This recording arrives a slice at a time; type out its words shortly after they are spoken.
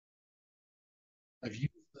I've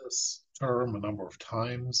used this term a number of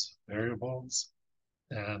times, variables,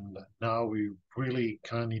 and now we really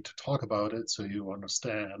kind of need to talk about it so you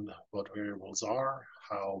understand what variables are,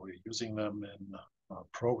 how we're using them in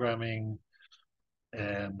programming,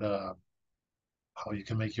 and how you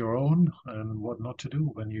can make your own and what not to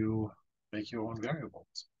do when you make your own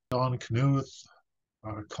variables. John Knuth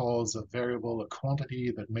calls a variable a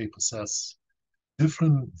quantity that may possess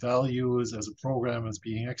different values as a program is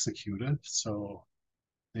being executed. So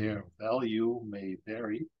their value may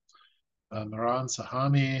vary. Naran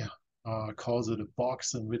Sahami calls it a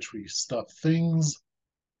box in which we stuff things.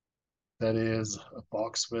 That is a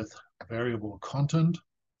box with variable content.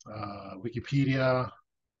 Wikipedia,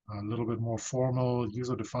 a little bit more formal,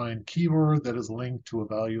 user-defined keyword that is linked to a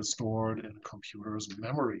value stored in a computer's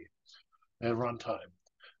memory at runtime.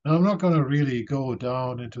 Now, I'm not going to really go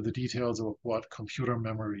down into the details of what computer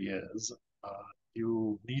memory is.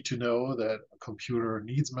 You need to know that a computer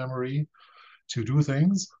needs memory to do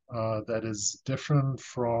things that is different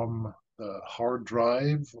from the hard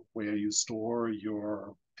drive where you store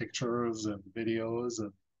your pictures and videos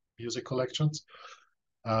and music collections.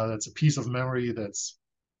 That's a piece of memory that's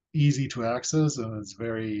easy to access and it's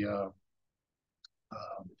very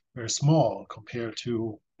small compared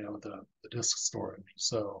to the disk storage.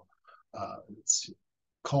 So it's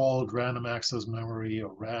called random access memory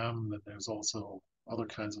or RAM, and there's also other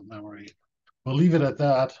kinds of memory. We'll leave it at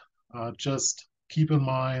that. Just keep in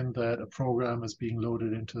mind that a program is being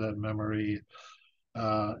loaded into that memory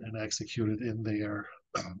and executed in there.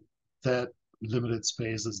 That limited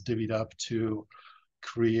space is divvied up to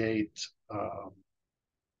create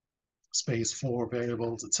space for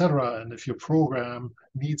variables, etc. And if your program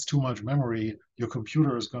needs too much memory, your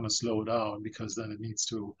computer is going to slow down because then it needs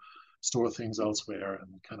to store things elsewhere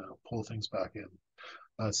and kind of pull things back in.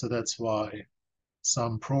 So that's why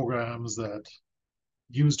some programs that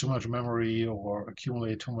use too much memory or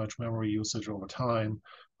accumulate too much memory usage over time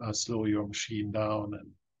slow your machine down,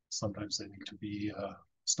 and sometimes they need to be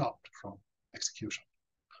stopped from execution.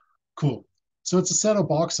 Cool. So it's a set of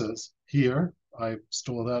boxes here. I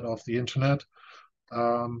stole that off the internet.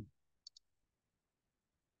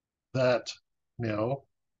 That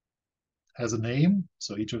has a name.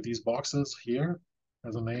 So each of these boxes here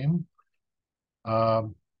has a name.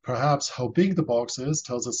 Perhaps how big the box is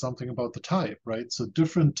tells us something about the type, right? So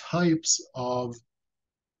different types of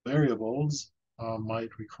variables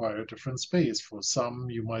might require different space. For some,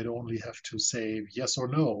 you might only have to say yes or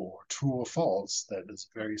no, or true or false. That is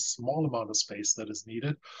a very small amount of space that is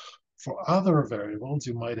needed. For other variables,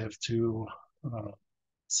 you might have to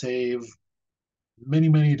save many,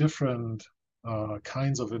 many different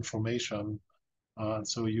kinds of information.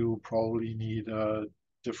 So you probably need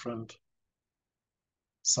different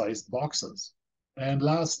sized boxes. And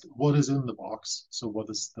last, what is in the box? So what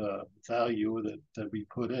is the value that we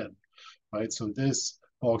put in, right? So this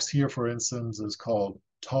box here, for instance, is called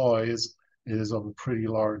toys. It is of a pretty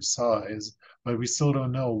large size, but we still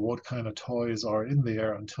don't know what kind of toys are in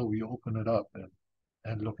there until we open it up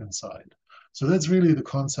and look inside. So that's really the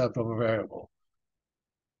concept of a variable.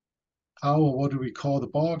 How or what do we call the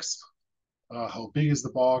box? How big is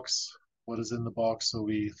the box? What is in the box? So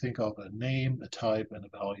we think of a name, a type, and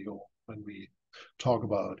a value when we talk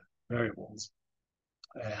about variables.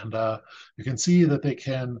 And you can see that they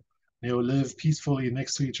can live peacefully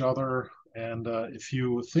next to each other. And if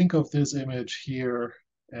you think of this image here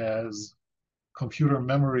as computer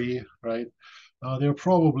memory, right, they're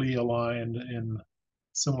probably aligned in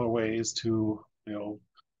similar ways to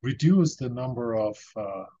reduce the number of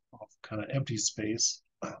kind of empty space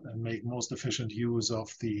and make most efficient use uh,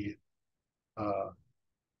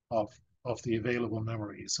 of of the available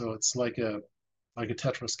memory. So it's like a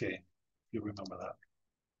Tetris game, if you remember that.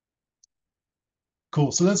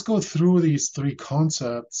 Cool. So let's go through these three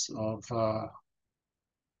concepts of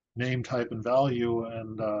name, type, and value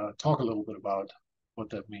and talk a little bit about what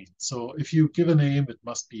that means. So if you give a name, it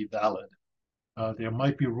must be valid. There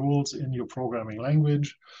might be rules in your programming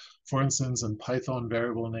language. For instance, in Python,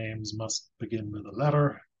 variable names must begin with a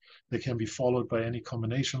letter. They can be followed by any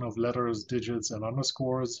combination of letters, digits, and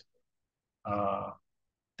underscores.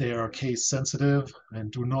 They are case sensitive and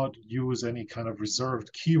do not use any kind of reserved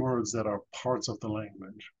keywords that are parts of the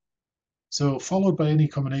language. So followed by any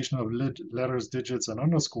combination of letters, digits, and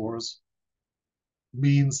underscores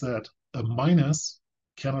means that a minus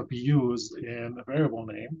cannot be used in a variable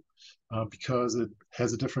name because it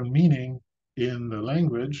has a different meaning in the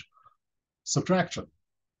language, subtraction.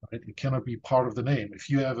 Right? It cannot be part of the name. If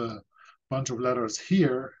you have a bunch of letters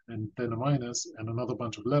here and then a minus and another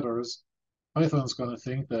bunch of letters, Python is going to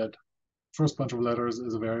think that First bunch of letters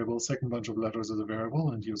is a variable, second bunch of letters is a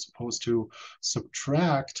variable, and you're supposed to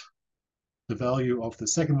subtract the value of the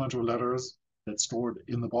second bunch of letters that's stored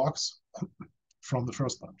in the box from the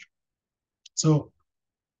first bunch. So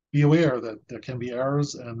be aware that there can be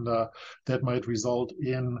errors, and that might result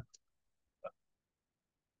in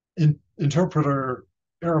interpreter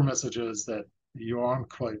error messages that you aren't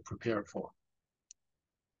quite prepared for.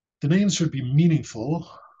 The names should be meaningful.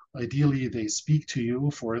 Ideally, they speak to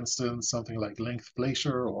you. For instance, something like length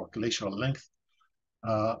glacier or glacial length.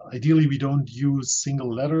 Ideally, we don't use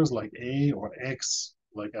single letters like A or X,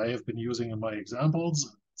 like I have been using in my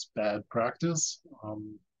examples. It's bad practice,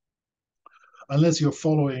 unless you're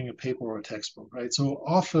following a paper or a textbook, right? So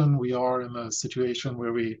often we are in a situation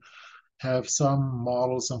where we have some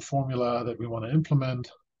model, some formula that we want to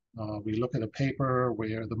implement. We look at a paper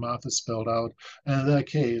where the math is spelled out. And in that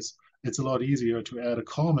case, it's a lot easier to add a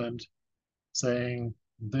comment saying,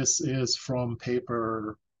 this is from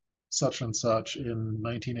paper such and such in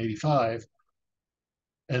 1985.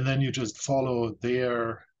 And then you just follow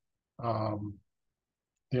their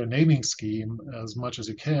naming scheme as much as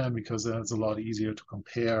you can, because then it's a lot easier to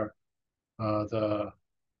compare the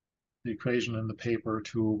equation in the paper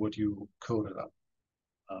to what you coded up.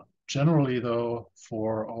 Generally, though,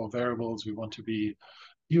 for all variables, we want to be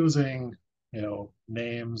using,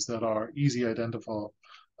 names that are easily identifiable,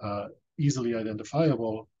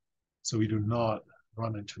 so we do not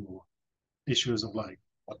run into issues of like,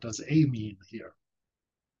 what does A mean here?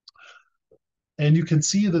 And you can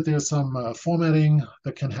see that there's some formatting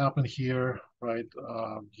that can happen here, right?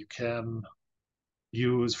 You can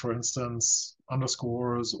use, for instance,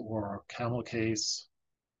 underscores or camel case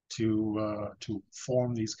to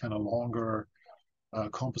form these kind of longer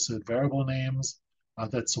composite variable names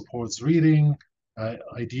that supports reading.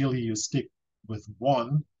 Ideally, you stick with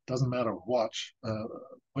one. Doesn't matter which.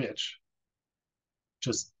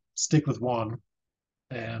 Just stick with one,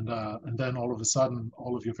 and then all of a sudden,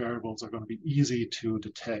 all of your variables are going to be easy to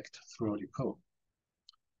detect throughout your code.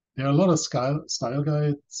 There are a lot of style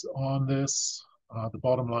guides on this. The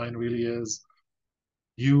bottom line really is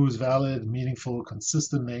use valid, meaningful,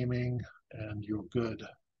 consistent naming, and you're good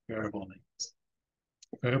variable names.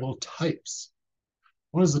 Variable types.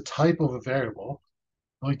 What is the type of a variable?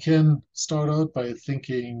 We can start out by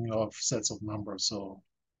thinking of sets of numbers. So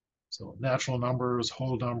natural numbers,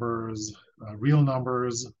 whole numbers, real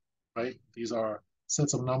numbers, right? These are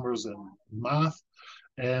sets of numbers in math.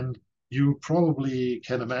 And you probably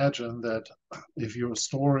can imagine that if you're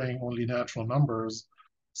storing only natural numbers,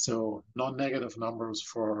 so non-negative numbers,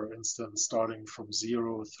 for instance, starting from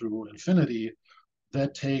 0 through infinity,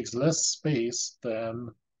 that takes less space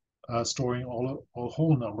than storing all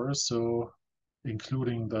whole numbers, so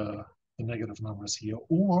including the negative numbers here,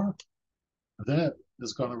 or that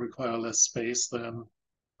is going to require less space than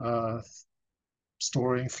uh,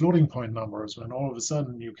 storing floating point numbers, when all of a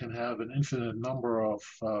sudden you can have an infinite number of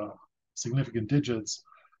significant digits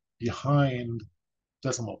behind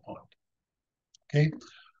decimal point. Okay,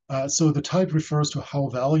 so the type refers to how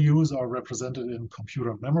values are represented in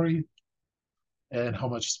computer memory and how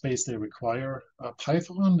much space they require.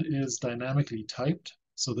 Python is dynamically typed,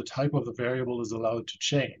 so the type of the variable is allowed to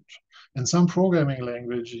change. In some programming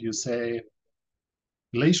language, you say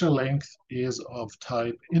glacial length is of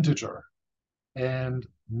type integer, and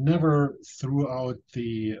never throughout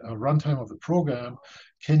the runtime of the program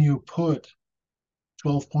can you put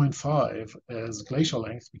 12.5 as glacial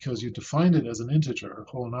length, because you defined it as an integer,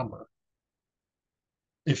 a whole number.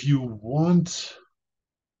 If you want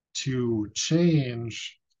to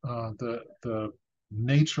change the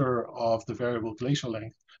nature of the variable glacial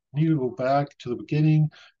length, you need to go back to the beginning,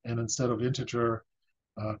 and instead of integer,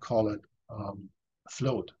 call it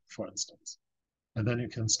float, for instance. And then you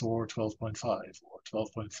can store 12.5 or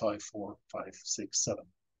 12.54567.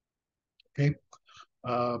 Okay.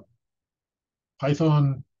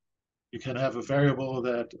 Python, you can have a variable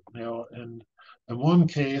that, in one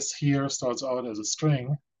case here starts out as a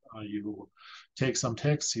string. You take some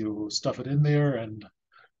text, you stuff it in there, and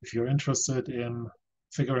if you're interested in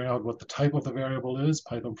figuring out what the type of the variable is,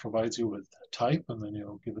 Python provides you with type, and then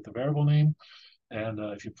you give it the variable name. And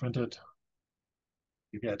if you print it,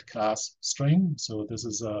 you get class string. So this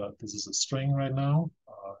is a string right now.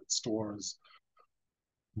 It stores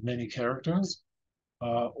many characters.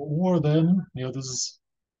 Or then, this is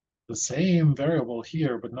the same variable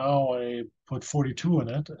here, but now I put 42 in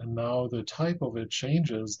it, and now the type of it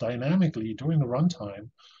changes dynamically during the runtime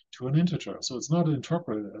to an integer. So it's not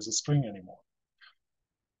interpreted as a string anymore.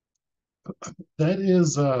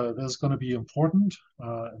 That's going to be important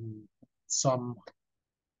in some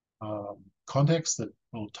context that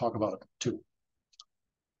we'll talk about too.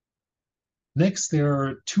 Next, there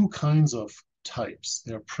are two kinds of types.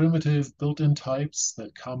 There are primitive built-in types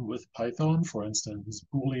that come with Python, for instance,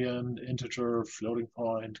 Boolean, integer, floating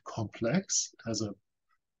point, complex. It has a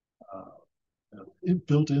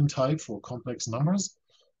built-in type for complex numbers.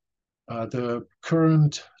 The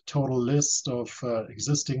current total list of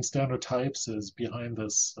existing standard types is behind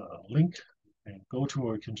this link. You can go to,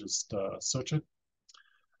 or you can just search it.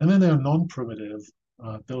 And then there are non-primitive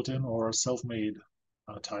built-in or self-made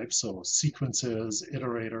types. So sequences,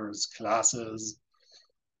 iterators, classes.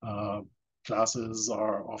 Classes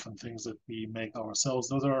are often things that we make ourselves.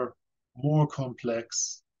 Those are more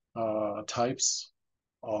complex types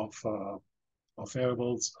of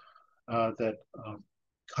variables that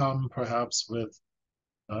come perhaps with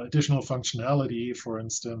additional functionality, for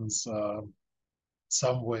instance,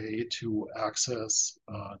 some way to access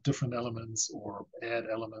different elements or add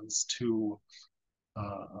elements to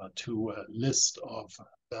a list of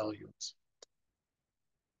values.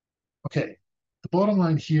 Okay, the bottom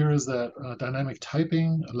line here is that dynamic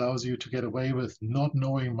typing allows you to get away with not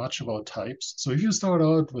knowing much about types. So if you start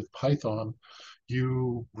out with Python,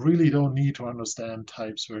 you really don't need to understand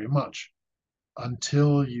types very much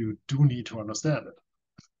until you do need to understand it.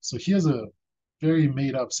 So here's a very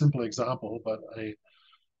made up simple example, but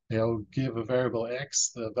I'll give a variable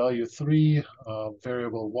x the value 3,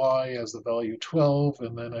 variable y as the value 12,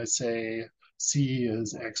 and then I say c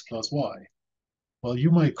is x plus y. Well,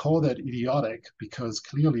 you might call that idiotic because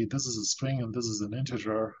clearly this is a string and this is an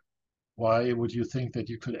integer. Why would you think that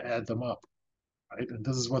you could add them up, right? And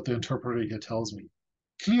this is what the interpreter here tells me.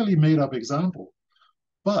 Clearly made up example,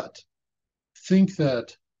 but think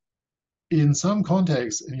that in some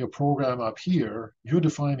context in your program up here, you're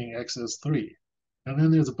defining x as 3. And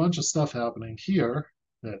then there's a bunch of stuff happening here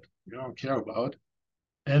that you don't care about.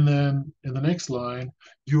 And then in the next line,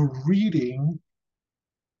 you're reading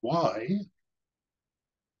y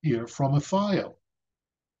here from a file.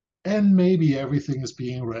 And maybe everything is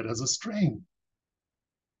being read as a string.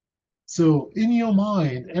 So in your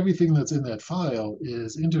mind, everything that's in that file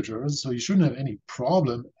is integers. So you shouldn't have any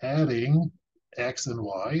problem adding x and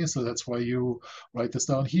y. So that's why you write this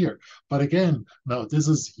down here. But again, now this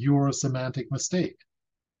is your semantic mistake.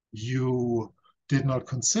 You did not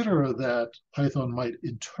consider that Python might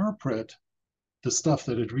interpret the stuff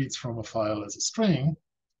that it reads from a file as a string,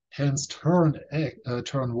 hence turn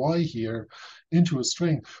y here into a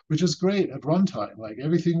string, which is great at runtime. Like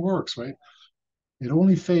everything works, right? It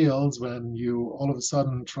only fails when you all of a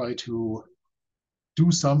sudden try to do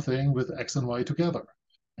something with x and y together.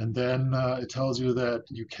 And then it tells you that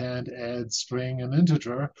you can't add string and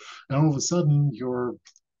integer. And all of a sudden you're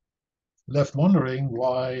left wondering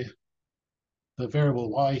why the variable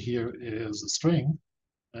y here is a string.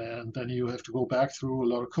 And then you have to go back through a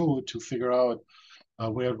lot of code to figure out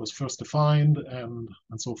where it was first defined and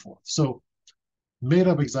so forth. So made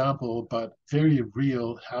up example, but very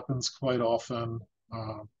real, happens quite often.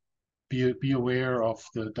 Be aware of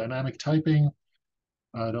the dynamic typing.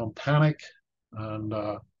 Don't panic, and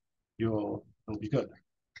you'll be good.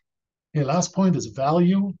 Okay, last point is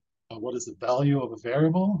value. What is the value of a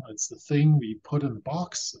variable? It's the thing we put in the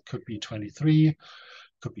box. It could be 23,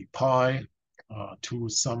 could be pi, to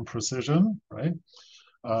some precision, right?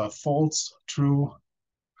 False, true.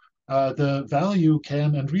 The value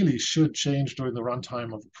can and really should change during the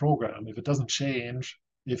runtime of the program. If it doesn't change,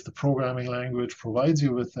 if the programming language provides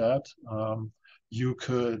you with that, you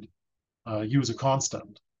could use a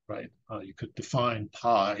constant, right? You could define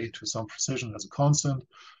pi to some precision as a constant,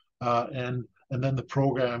 and then the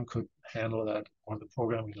program could handle that, or the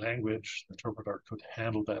programming language, the interpreter could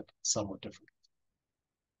handle that somewhat differently.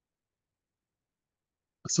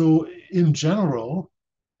 So in general,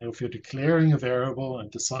 if you're declaring a variable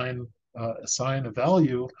and assign a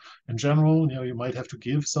value, in general, you might have to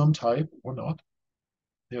give some type or not.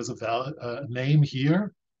 There's a name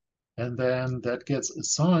here, and then that gets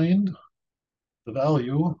assigned the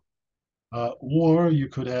value, or you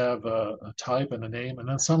could have a type and a name, and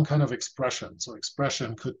then some kind of expression. So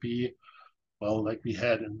expression could be, well, like we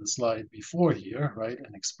had in the slide before here, right?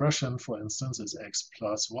 An expression, for instance, is x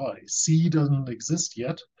plus y. C doesn't exist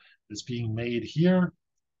yet. It's being made here.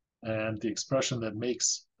 And the expression that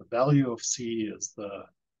makes the value of C is the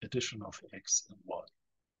addition of x and y.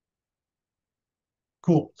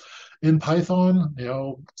 Cool. In Python,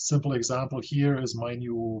 simple example here is my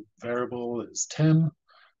new variable is 10.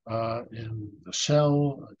 In the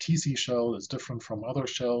shell, a TC shell is different from other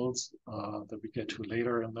shells that we get to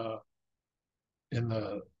later in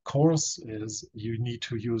the course, is you need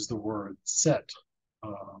to use the word set.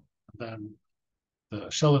 Then the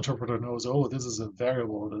shell interpreter knows, oh, this is a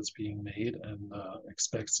variable that's being made and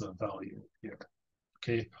expects a value here.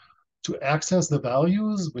 Okay. To access the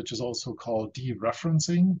values, which is also called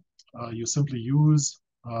dereferencing, you simply use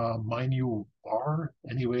MyNewVar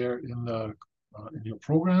anywhere in your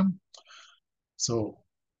program. So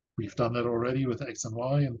we've done that already with X and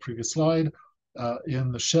Y in the previous slide.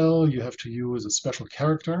 In the shell, you have to use a special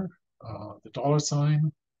character, the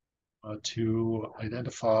 $sign, to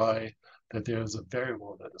identify that there's a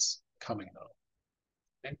variable that is coming now.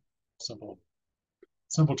 Okay?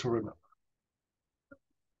 Simple to remember.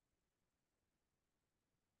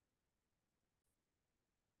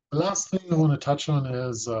 The last thing I want to touch on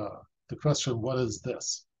is the question, what is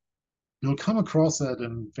this? You'll come across that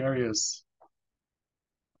in various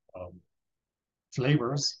um,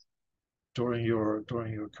 flavors during your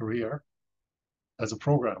career as a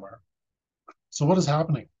programmer. So what is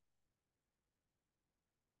happening?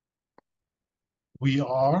 We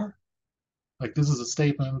are, like this is a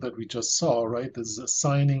statement that we just saw, right? This is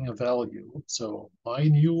assigning a value. So my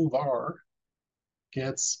new var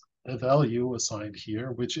gets a value assigned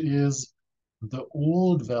here, which is the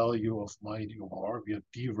old value of my new var. We are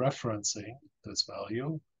dereferencing this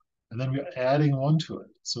value, and then we're adding one to it.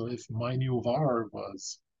 So if my new var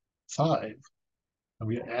was 5, and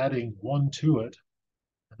we're adding 1 to it,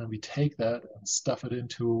 and then we take that and stuff it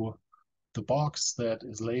into the box that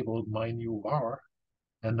is labeled my new var,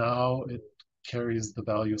 and now it carries the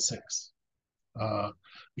value 6.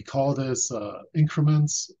 We call this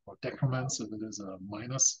increments or decrements if it is a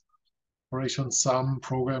minus operation. Some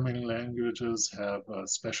programming languages have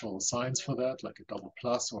special signs for that, like a double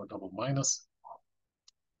plus or a double minus.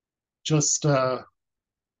 Just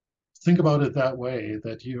think about it that way,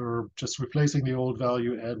 that you're just replacing the old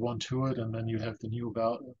value, add 1 to it, and then you have the new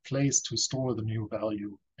place to store the new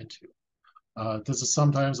value into. This is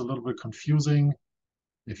sometimes a little bit confusing.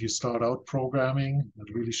 If you start out programming,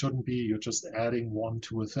 it really shouldn't be. You're just adding 1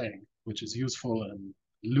 to a thing, which is useful in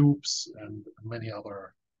loops and many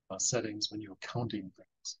other settings when you're counting things.